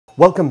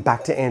Welcome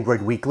back to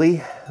Android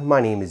Weekly. My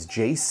name is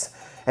Jayce,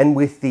 and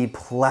with the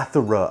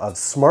plethora of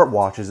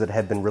smartwatches that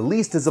have been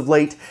released as of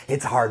late,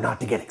 it's hard not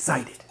to get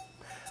excited.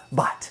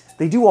 But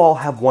they do all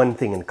have one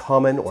thing in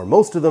common, or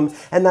most of them,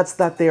 and that's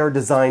that they are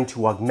designed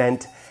to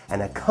augment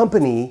and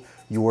accompany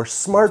your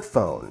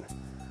smartphone.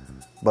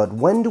 But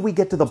when do we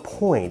get to the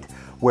point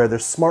where the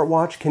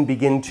smartwatch can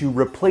begin to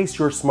replace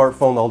your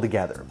smartphone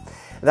altogether?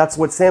 That's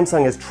what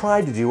Samsung has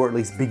tried to do, or at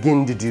least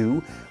begin to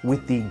do,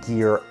 with the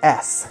Gear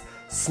S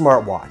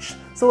smartwatch.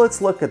 So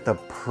let's look at the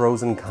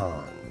pros and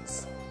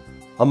cons.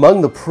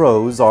 Among the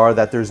pros are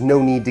that there's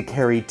no need to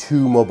carry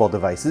two mobile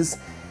devices,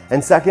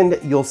 and second,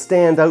 you'll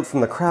stand out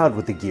from the crowd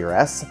with the Gear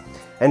S,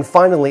 and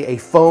finally, a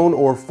phone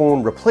or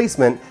phone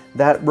replacement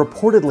that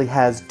reportedly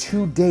has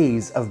 2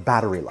 days of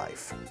battery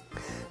life.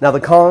 Now the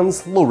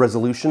cons: low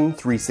resolution,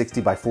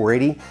 360 by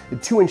 480, the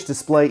 2-inch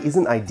display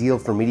isn't ideal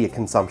for media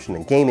consumption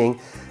and gaming,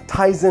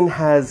 Tizen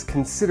has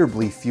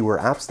considerably fewer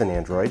apps than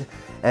Android,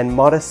 and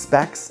modest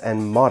specs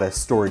and modest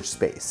storage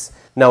space.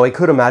 Now I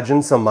could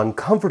imagine some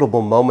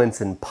uncomfortable moments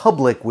in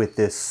public with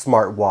this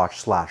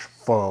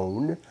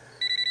smartwatch/phone.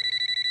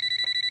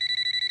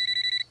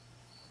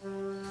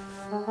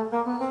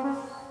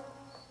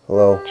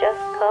 Hello.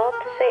 Just called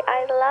to say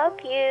I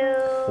love you.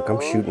 Look, I'm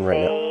shooting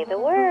right now. Say the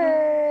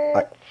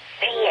word.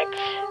 Say it.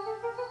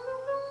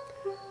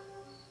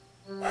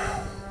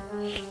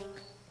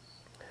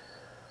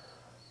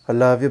 I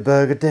love you,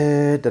 burger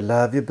dad. I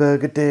love you,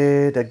 burger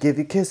dad. I give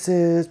you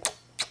kisses.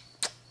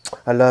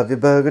 I love you,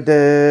 burger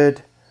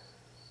dad.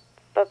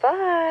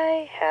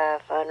 Bye-bye.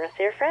 Have fun with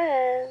your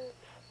friends.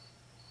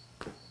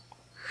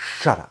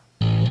 Shut up.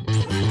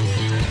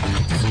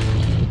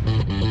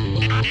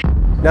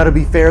 Now, to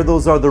be fair,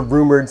 those are the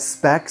rumored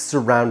specs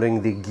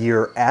surrounding the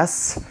Gear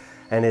S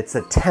and its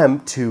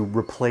attempt to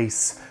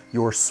replace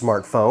your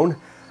smartphone.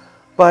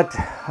 But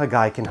a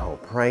guy can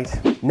hope, right?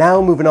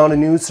 Now moving on to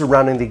news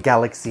surrounding the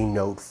Galaxy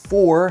Note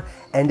 4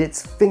 and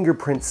its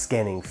fingerprint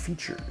scanning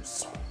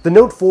features. The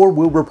Note 4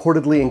 will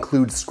reportedly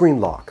include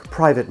screen lock,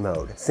 private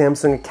mode,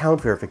 Samsung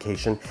account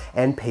verification,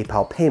 and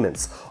PayPal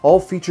payments, all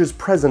features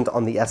present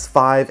on the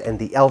S5 and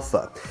the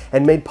Alpha,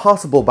 and made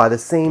possible by the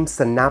same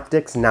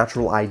Synaptics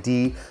Natural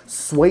ID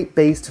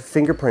swipe-based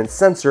fingerprint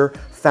sensor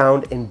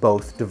found in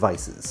both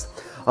devices.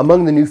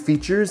 Among the new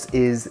features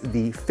is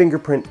the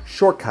fingerprint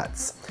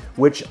shortcuts,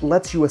 which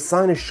lets you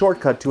assign a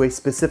shortcut to a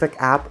specific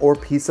app or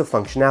piece of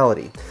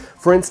functionality.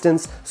 For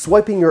instance,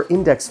 swiping your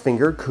index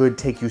finger could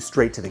take you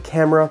straight to the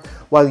camera,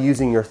 while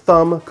using your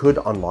thumb could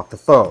unlock the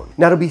phone.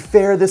 Now, to be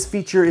fair, this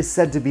feature is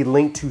said to be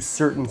linked to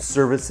certain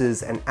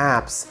services and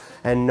apps,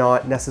 and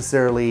not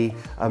necessarily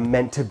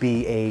meant to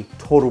be a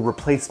total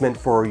replacement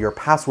for your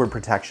password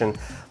protection,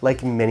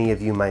 like many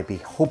of you might be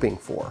hoping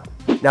for.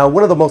 Now,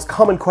 one of the most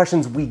common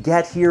questions we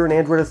get here in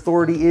Android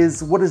Authority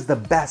is, what is the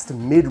best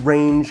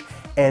mid-range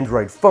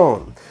Android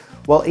phone?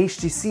 Well,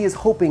 HTC is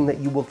hoping that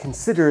you will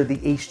consider the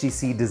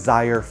HTC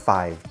Desire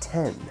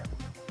 510.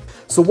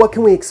 So what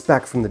can we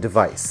expect from the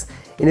device?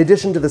 In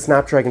addition to the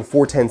Snapdragon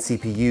 410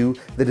 CPU,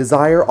 the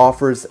Desire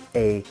offers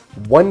a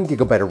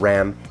 1GB of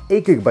RAM,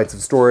 8GB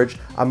of storage,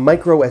 a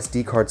micro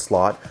SD card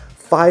slot,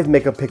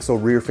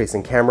 5-megapixel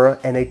rear-facing camera,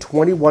 and a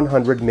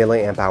 2100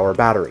 mAh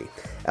battery.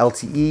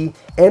 LTE,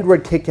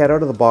 Android KitKat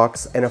out of the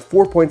box, and a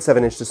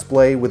 4.7-inch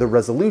display with a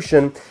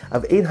resolution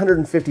of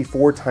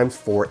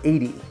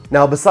 854x480.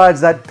 Now,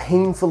 besides that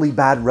painfully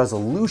bad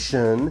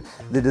resolution,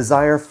 the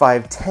Desire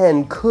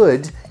 510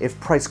 could, if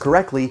priced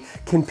correctly,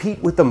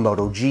 compete with the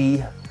Moto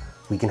G.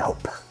 We can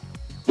hope.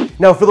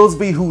 Now, for those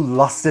of you who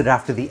lusted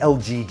after the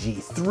LG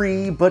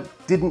G3 but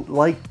didn't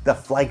like the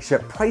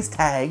flagship price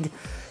tag,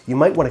 you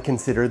might want to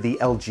consider the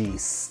LG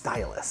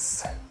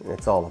Stylus.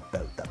 It's all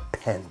about the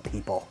pen,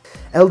 people.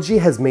 LG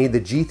has made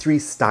the G3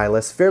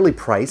 Stylus fairly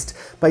priced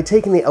by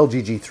taking the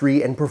LG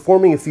G3 and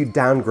performing a few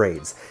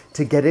downgrades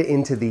to get it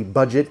into the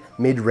budget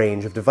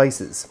mid-range of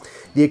devices.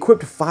 The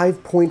equipped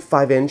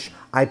 5.5-inch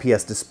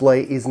IPS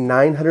display is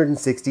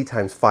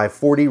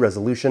 960x540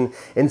 resolution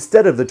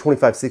instead of the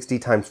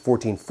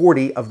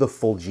 2560x1440 of the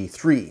full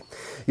G3.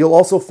 You'll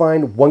also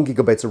find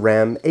 1GB of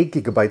RAM,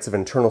 8GB of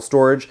internal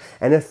storage,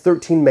 and a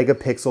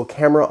 13-megapixel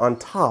camera on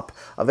top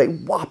of a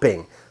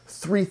whopping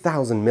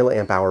 3000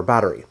 mAh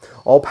battery,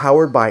 all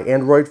powered by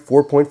Android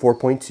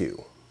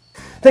 4.4.2.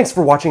 Thanks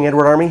for watching,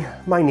 Android Army.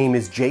 My name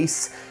is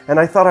Jayce, and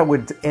I thought I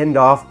would end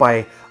off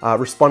by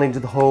responding to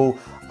the whole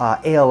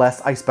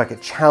ALS Ice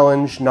Bucket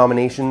Challenge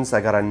nominations. I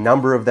got a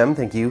number of them,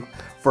 thank you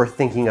for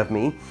thinking of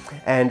me.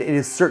 And it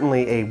is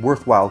certainly a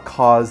worthwhile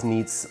cause,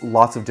 needs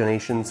lots of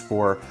donations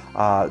for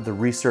the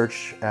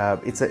research.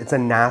 It's a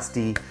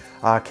nasty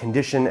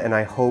condition, and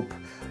I hope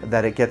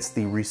that it gets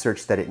the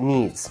research that it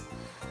needs.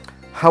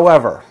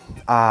 However,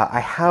 I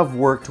have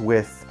worked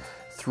with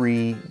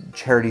 3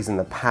 charities in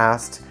the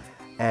past,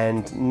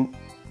 and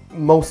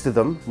most of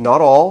them,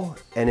 not all,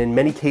 and in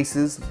many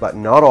cases, but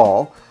not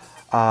all,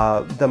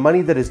 the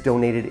money that is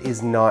donated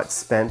is not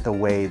spent the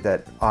way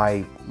that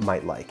I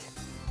might like.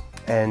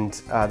 And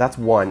that's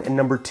one. And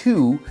number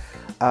 2,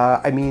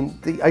 I mean,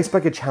 the Ice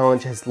Bucket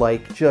Challenge has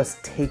like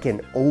just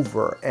taken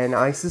over, and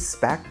I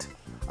suspect,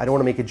 I don't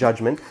want to make a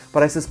judgment,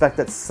 but I suspect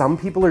that some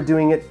people are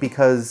doing it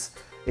because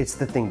it's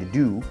the thing to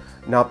do,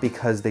 not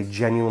because they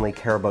genuinely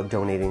care about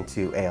donating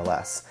to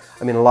ALS.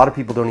 I mean, a lot of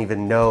people don't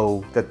even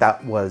know that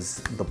that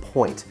was the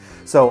point.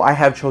 So I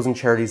have chosen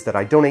charities that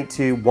I donate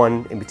to,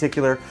 one in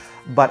particular,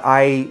 but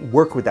I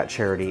work with that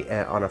charity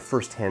on a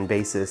first-hand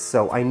basis,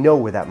 so I know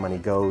where that money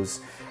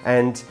goes,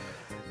 and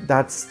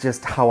that's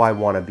just how I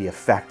want to be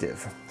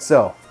effective.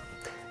 So,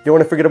 you don't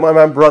want to forget about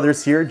my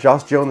brothers here,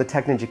 Josh, Joe, and the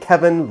Tech Ninja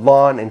Kevin,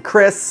 Lon, and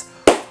Chris,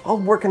 all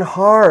working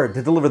hard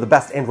to deliver the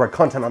best Android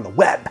content on the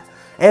web.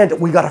 And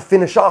we gotta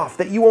finish off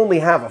that you only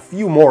have a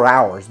few more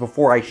hours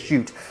before I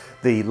shoot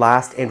the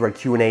last Android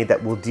Q&A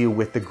that will deal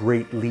with the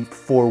Great Leap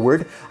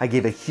Forward. I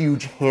gave a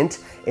huge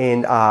hint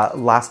in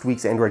last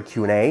week's Android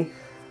Q&A.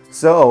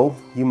 So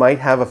you might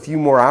have a few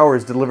more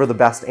hours to deliver the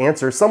best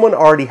answer. Someone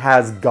already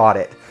has got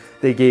it.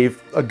 They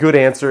gave a good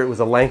answer, it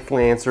was a lengthy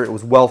answer, it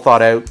was well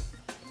thought out,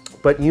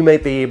 but you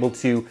might be able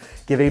to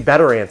give a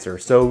better answer,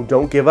 so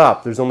don't give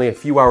up. There's only a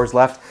few hours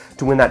left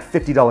to win that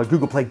 $50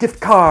 Google Play gift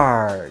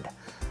card.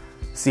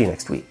 See you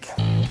next week.